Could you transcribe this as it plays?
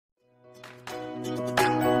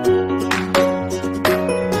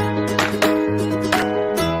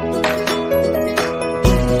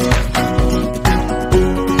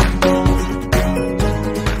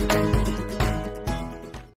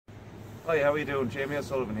you doing? Jamie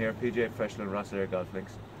O'Sullivan here, PGA Professional and Rosslare Golf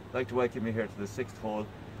Links. I'd like to welcome you here to the 6th hole,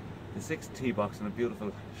 the 6th tee box on a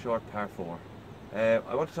beautiful short par 4.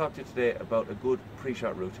 I want to talk to you today about a good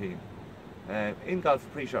pre-shot routine. In golf,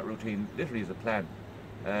 pre-shot routine literally is a plan.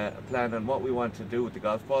 A plan on what we want to do with the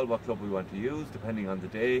golf ball, what club we want to use, depending on the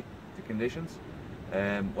day, the conditions,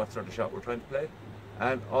 what sort of shot we're trying to play,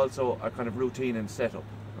 and also a kind of routine and setup.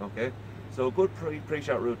 Okay, so a good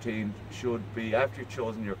pre-shot routine should be, after you've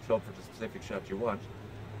chosen your club for the specific shot you want,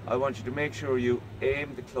 I want you to make sure you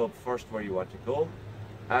aim the club first where you want to go.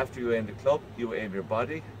 After you aim the club, you aim your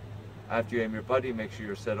body. After you aim your body, make sure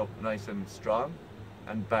you're set up nice and strong,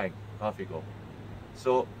 and bang, off you go.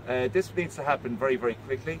 So this needs to happen very, very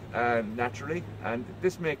quickly and naturally, and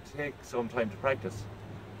this may take some time to practice.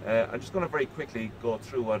 I'm just going to very quickly go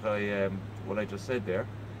through what I just said there.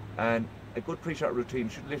 And a good pre-shot routine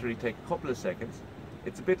should literally take a couple of seconds.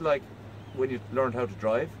 It's a bit like when you learned how to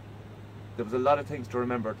drive. There was a lot of things to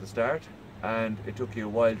remember at the start, and it took you a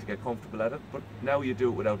while to get comfortable at it, but now you do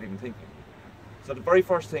it without even thinking. So the very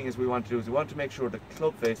first thing we want to do is we want to make sure the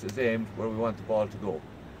club face is aimed where we want the ball to go.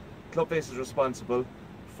 Club face is responsible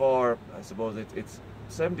for, I suppose it's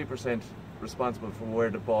 70% responsible for where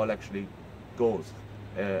the ball actually goes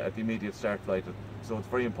at the immediate start flight. So it's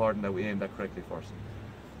very important that we aim that correctly first.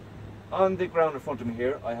 On the ground in front of me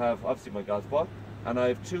here, I have obviously my golf ball, and I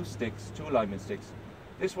have two alignment sticks.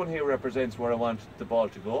 This one here represents where I want the ball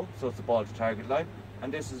to go, so it's the ball to target line,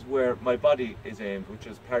 and this is where my body is aimed, which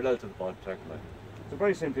is parallel to the ball to target line. So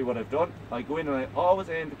very simply what I've done, I go in and I always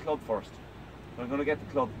aim the club first. So I'm going to get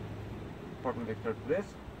the club perpendicular to this,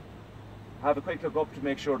 have a quick look up to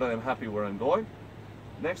make sure that I'm happy where I'm going.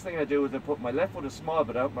 Next thing I do is I put my left foot a small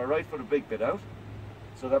bit out, my right foot a big bit out,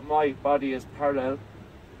 so that my body is parallel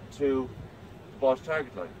to the ball to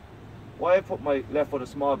target line. Why I put my left foot a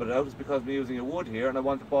small bit out is because I'm using a wood here and I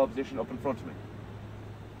want the ball position up in front of me.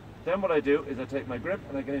 Then what I do is I take my grip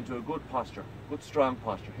and I get into a good posture, good strong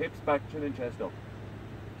posture, hips back, chin and chest up.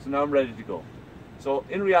 So now I'm ready to go. So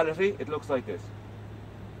in reality it looks like this.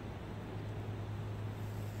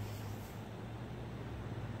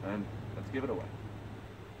 And let's give it away.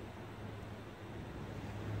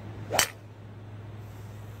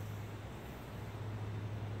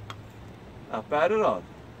 Not bad at all.